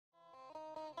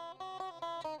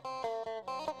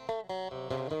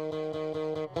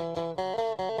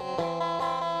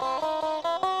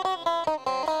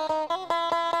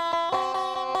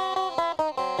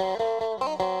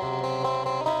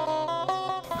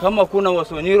Kama kuna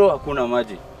Ewaso Ngiro hakuna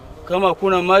maji. Kama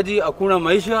hakuna maji hakuna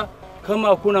maisha. Kama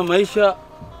hakuna maisha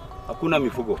hakuna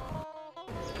mifugo.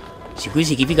 Siku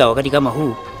hizi ikifika wakati kama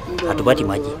huu hatupati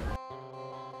maji.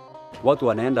 Watu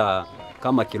wanaenda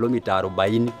kama kilomita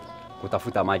 40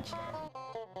 kutafuta maji.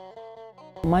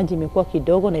 Maji imekuwa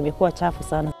kidogo na imekuwa chafu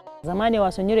sana. Zamani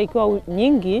Ewaso Ngiro ikiwa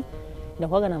nyingi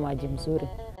inakuwa na maji mzuri.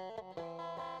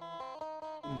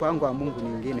 Mpango wa Mungu ni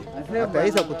mwingine.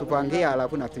 Ataweza kutupangia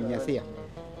alafu na tunyasia.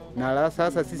 Na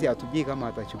sasa sisi hatujui kama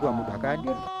atachukua muda gani.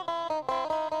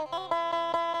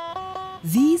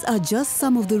 These are just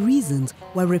some of the reasons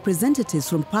why representatives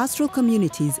from pastoral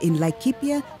communities in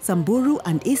Laikipia, Samburu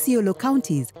and Isiolo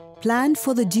counties planned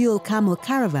for the dual Camel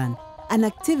Caravan, an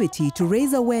activity to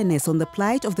raise awareness on the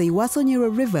plight of the Ewaso Ngiro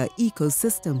River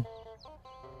Ecosystem.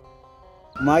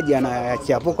 Maji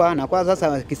yanachapuka na kwa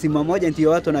sasa kisima moja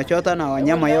ndio watu wanachota na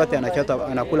wanyama yote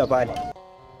anakula pale.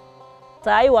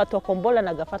 Sai watu wakombola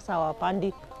na Gafasa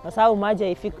hawapandi kwa sababu maji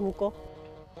haifiki huko.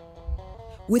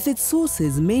 With its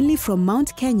sources mainly from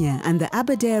Mount Kenya and the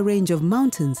Aberdare range of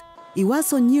mountains,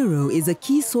 Ewaso Ngiro is a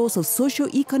key source of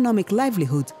socio-economic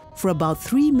livelihood for about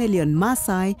 3 million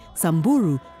Maasai,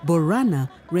 Samburu, Borana,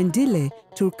 Rendile,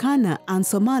 Turkana and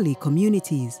Somali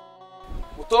communities.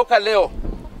 Kutoka leo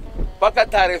mpaka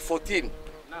tarehe 14.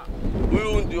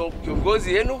 Huyu ndio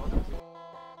kiongozi yenu.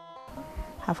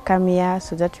 Have come here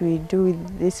so that we do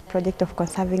this project of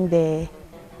conserving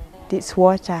this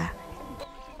water.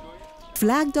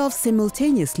 Flagged off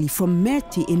simultaneously from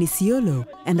Merti in Isiolo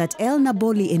and at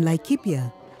Ol-Naboli in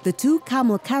Laikipia, the two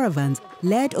camel caravans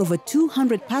led over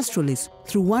 200 pastoralists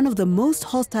through one of the most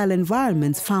hostile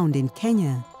environments found in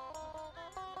Kenya.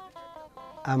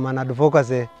 I'm an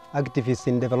advocacy activist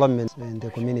in development in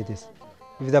the communities.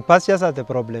 If the pastures are the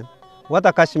problem,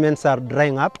 water catchments are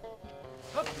drying up.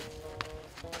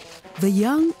 The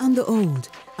young and the old,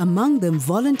 among them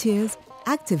volunteers,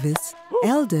 activists,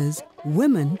 elders,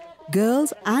 women,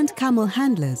 girls and camel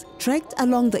handlers trekked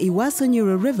along the Ewaso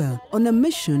Ngiro River on a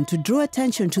mission to draw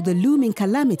attention to the looming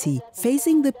calamity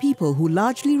facing the people who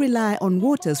largely rely on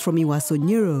waters from Ewaso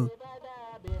Ngiro.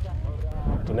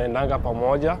 Tunaendanga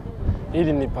pamoja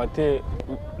ili nipate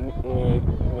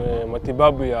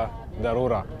matibabu ya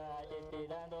dharura.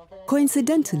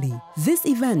 Coincidentally, this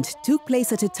event took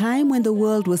place at a time when the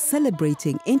world was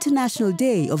celebrating International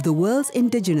Day of the World's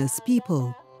Indigenous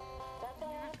People.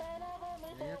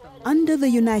 Under the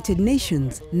United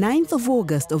Nations, 9th of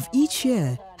August of each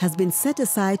year has been set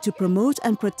aside to promote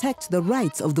and protect the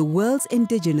rights of the world's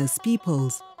indigenous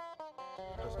peoples.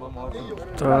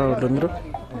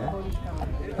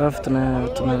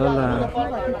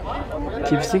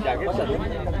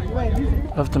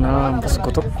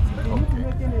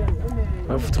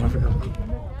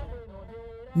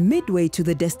 Midway to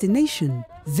the destination,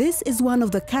 this is one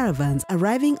of the caravans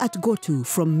arriving at Gotu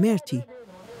from Merti.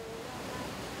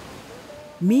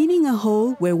 Meaning a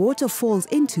hole where water falls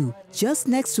into, just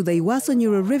next to the Ewaso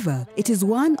Ngiro River, it is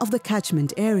one of the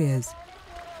catchment areas.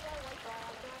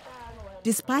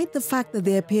 Despite the fact that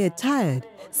they appeared tired,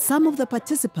 some of the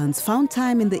participants found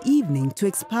time in the evening to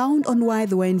expound on why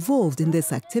they were involved in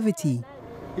this activity.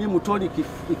 Hii mtoni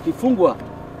ikifungwa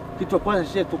kitu kwanza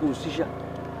sisi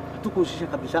tukuhusisha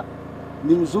kabisa.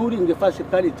 Ni mzuri ingefaa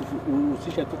serikali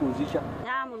tukuhusisha.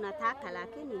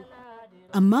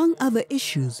 Among other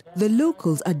issues, the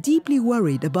locals are deeply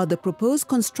worried about the proposed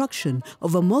construction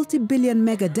of a multi-billion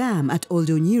mega dam at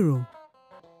Ol-Naboli.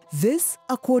 This,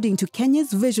 according to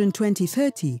Kenya's Vision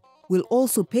 2030, will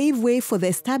also pave way for the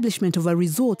establishment of a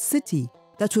resort city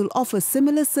that will offer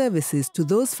similar services to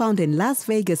those found in Las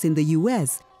Vegas in the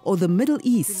US or the Middle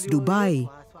East, Dubai.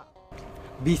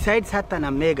 Besides hata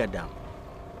na mega dam,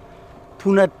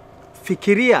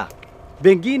 tunafikiria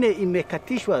bengine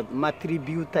imekatishwa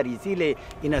matributary zile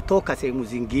inatoka sehemu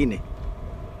zingine.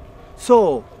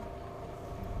 So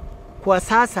kwa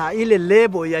sasa ile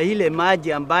level ya ile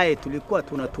maji ambaye tulikuwa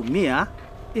tunatumia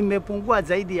imepungua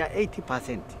zaidi ya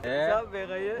 80%.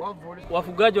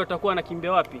 Wafugaji watakuwa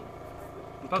wanakimbia wapi?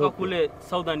 Mpaka kule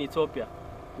Southern Ethiopia.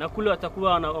 Na kule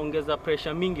watakuwa wanaongeza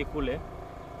pressure mingi kule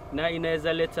na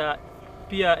inaweza leta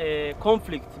pia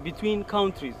conflict between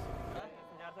countries.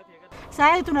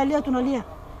 Sasa tunalia.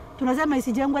 Tunasema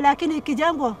isijengwe lakini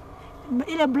ikijengwa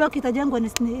ile block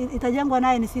itajengwa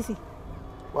naye ni sisi.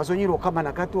 Ewaso Ngiro kama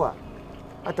nakatwa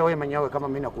hata wewe mwenyewe kama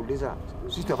mimi nakuuliza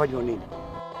sisi tutafanya nini?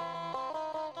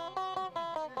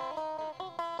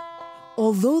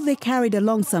 Although they carried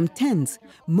along some tents,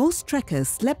 most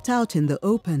trekkers slept out in the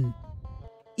open.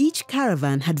 Each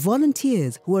caravan had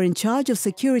volunteers who were in charge of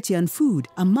security and food,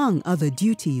 among other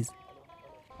duties.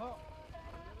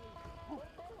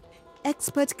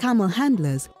 expert camel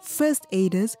handlers, first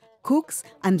aiders, cooks,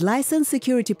 and licensed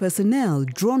security personnel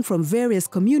drawn from various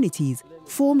communities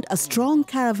formed a strong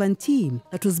caravan team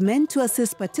that was meant to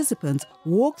assist participants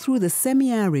walk through the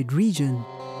semi-arid region.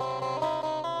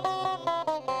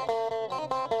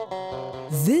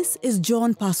 This is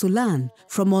John Pasulan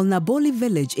from Ol-Naboli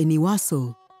village in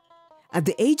Ewaso. At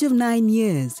the age of 9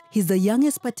 years, he's the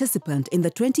youngest participant in the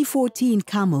 2014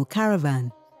 Camel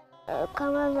Caravan.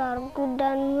 Camels are good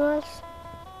animals.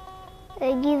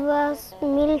 They give us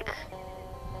milk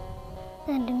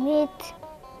and meat.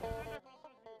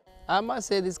 I must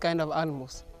say these kind of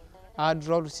animals are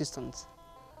drought resistant,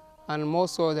 and more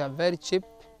so they are very cheap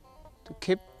to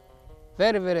keep,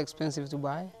 very, very expensive to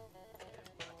buy.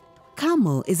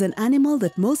 Camel is an animal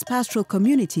that most pastoral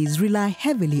communities rely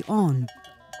heavily on.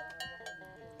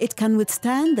 It can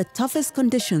withstand the toughest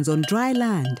conditions on dry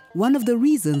land, one of the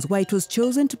reasons why it was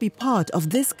chosen to be part of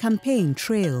this campaign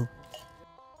trail.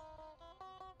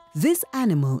 This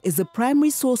animal is the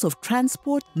primary source of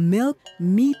transport, milk,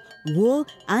 meat, wool,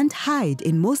 and hide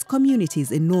in most communities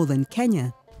in northern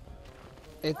Kenya.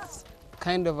 It's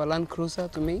kind of a land cruiser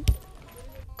to me.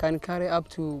 Can carry up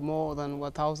to more than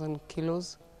 1,000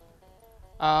 kilos.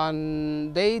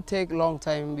 And they take a long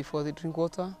time before they drink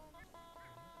water.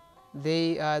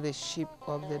 They are the sheep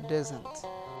of the desert.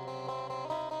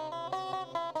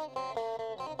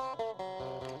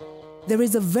 There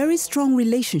is a very strong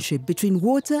relationship between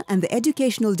water and the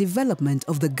educational development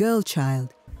of the girl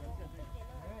child.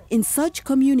 In such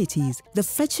communities, the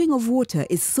fetching of water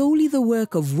is solely the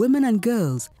work of women and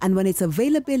girls, and when its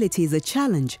availability is a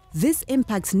challenge, this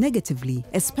impacts negatively,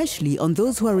 especially on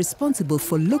those who are responsible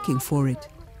for looking for it.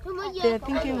 They're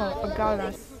thinking of a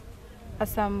girl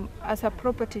as a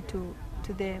property to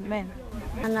the men.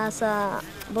 And as a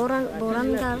Boran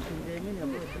girl,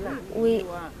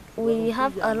 we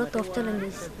have a lot of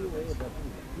challenges.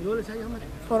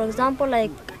 For example,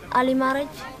 like early marriage.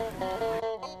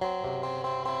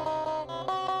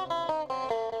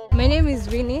 My name is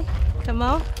Winnie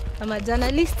Kamau. I'm a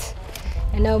journalist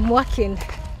and I'm working,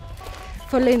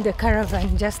 following the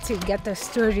caravan just to get a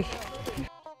story.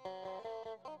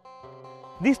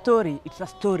 This story, it's a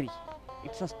story.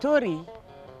 It's a story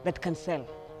that can sell.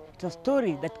 It's a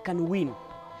story that can win.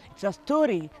 It's a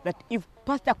story that if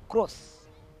passed across,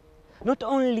 not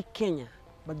only Kenya,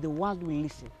 but the world will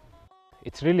listen.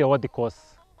 It's really a worthy cause,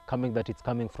 that it's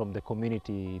coming from the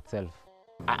community itself.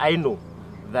 I know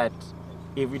that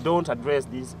if we don't address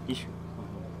this issue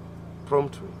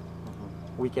promptly,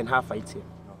 we can have fights here.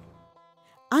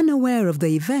 Unaware of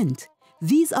the event,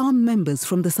 these armed members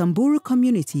from the Samburu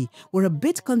community were a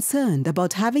bit concerned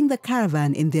about having the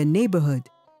caravan in their neighborhood.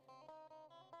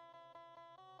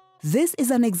 This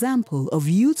is an example of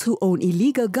youths who own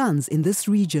illegal guns in this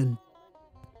region.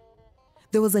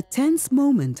 There was a tense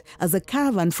moment as a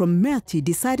caravan from Merti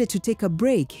decided to take a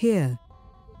break here.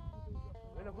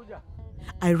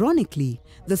 Ironically,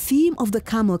 the theme of the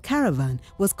Camel Caravan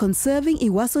was conserving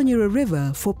Ewaso Ngiro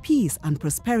River for peace and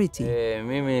prosperity.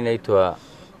 Mimi naitwa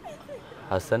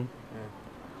Hassan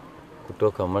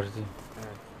kutoka Merti,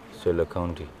 Isiolo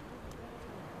County.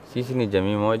 Sisi ni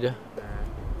jamii moja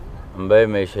ambaye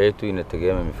maisha yetu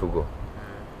inategemea mifugo.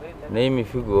 Na hii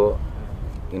mifugo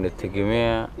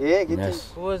inategemea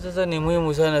nyasi. Kwa sasa ni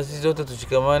muhimu sana sisi zote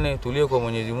tushikamane, tulie kwa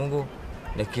Mwenyezi Mungu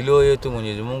na kilio yetu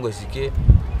Mwenyezi Mungu asikie,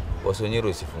 Ewaso Ngiro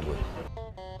isifungwe.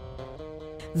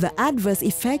 The adverse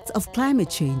effects of climate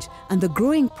change and the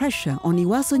growing pressure on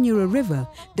Ewaso Ngiro River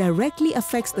directly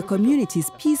affects the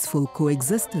community's peaceful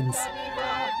coexistence.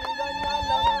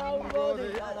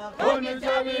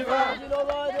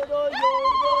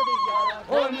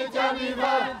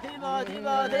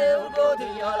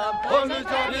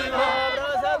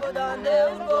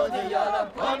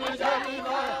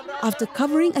 After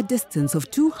covering a distance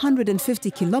of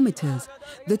 250 kilometers,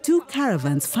 the two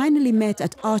caravans finally met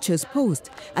at Archer's Post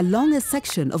along a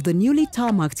section of the newly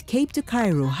tarmacked Cape to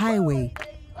Cairo highway.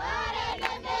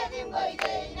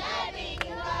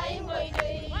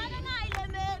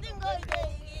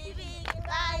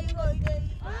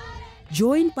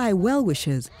 Joined by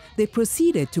well-wishers, they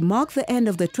proceeded to mark the end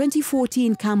of the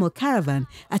 2014 Camel Caravan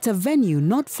at a venue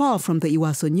not far from the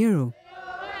Ewaso Ngiro.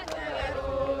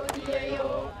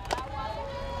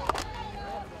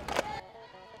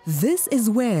 This is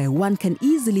where one can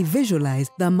easily visualize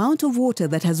the amount of water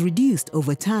that has reduced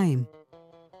over time.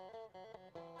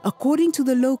 According to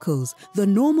the locals, the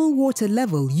normal water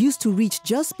level used to reach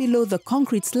just below the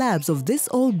concrete slabs of this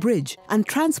old bridge, and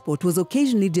transport was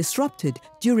occasionally disrupted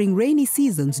during rainy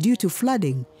seasons due to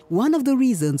flooding, one of the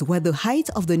reasons why the height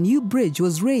of the new bridge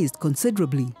was raised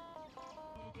considerably.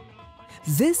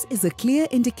 This is a clear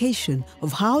indication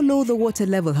of how low the water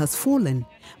level has fallen,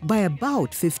 by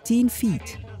about 15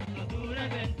 feet.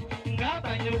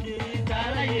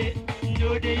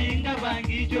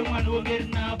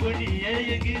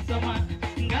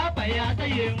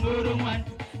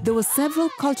 There were several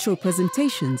cultural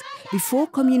presentations before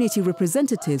community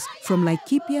representatives from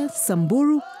Laikipia,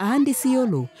 Samburu, and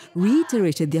Isiolo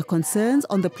reiterated their concerns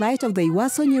on the plight of the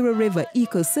Ewaso Ngiro River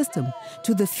Ecosystem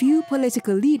to the few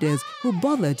political leaders who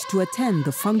bothered to attend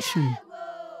the function.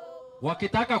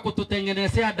 Wakitaka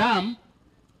kututengenezea dam,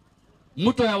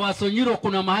 mto ya Ewaso Ngiro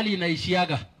kuna mahali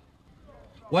inaishiaga.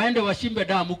 Waende washimbe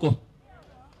dam huko.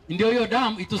 Ndio hiyo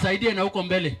dam itusaidie na huko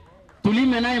mbele.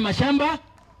 Tulime naye mashamba,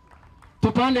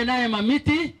 tupande naye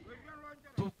mamiti.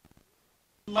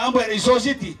 Mambo ya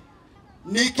resource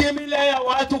ni kimila ya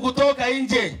watu kutoka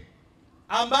nje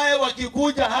ambaye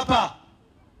wakikuja hapa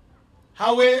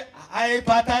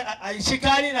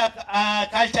haishikani na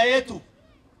culture yetu.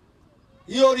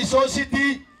 Hiyo resource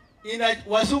ina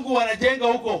wazungu wanajenga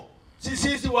huko.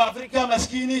 Sisi wa Afrika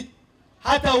maskini,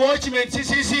 hata watchmen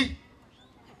sisi,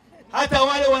 hata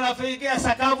wale wanafikia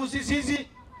sakafu sisi.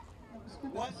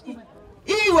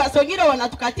 Hii Ewaso Ngiro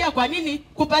wanatukatia kwa nini?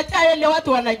 Kupatia ile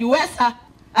watu wanajiweza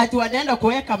ati wanaenda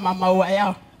kuweka maua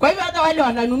yao. Kwa hivyo hata wale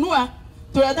wananunua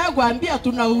tunataka kuambia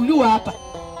tunauliwa hapa.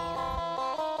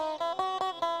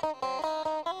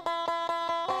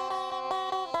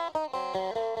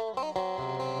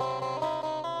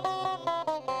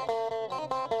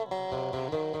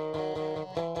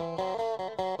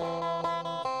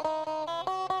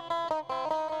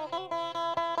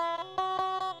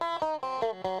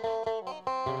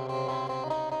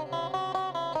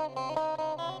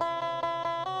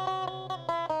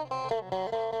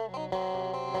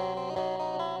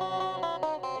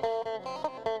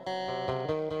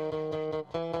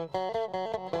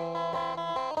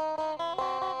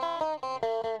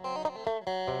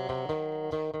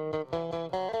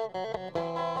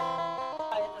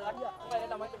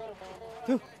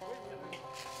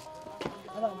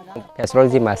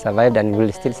 Pastoralism has survived and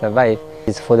will still survive.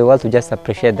 It's for the world to just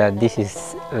appreciate that this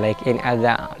is like any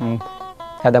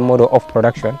other model of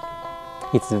production.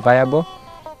 It's viable,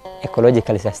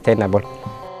 ecologically sustainable.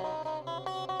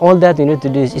 All that we need to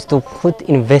do is to put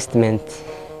investment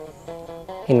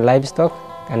in livestock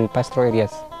and pastoral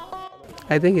areas.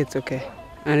 I think it's okay,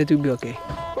 and it will be okay.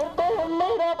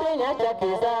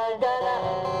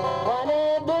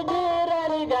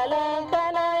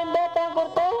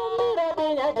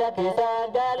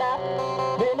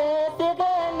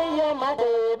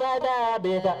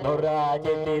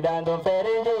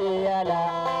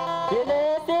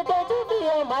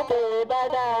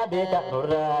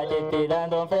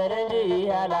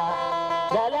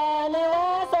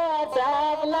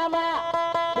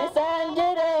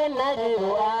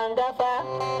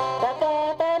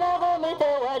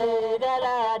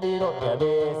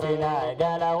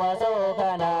 Gala waso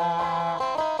kana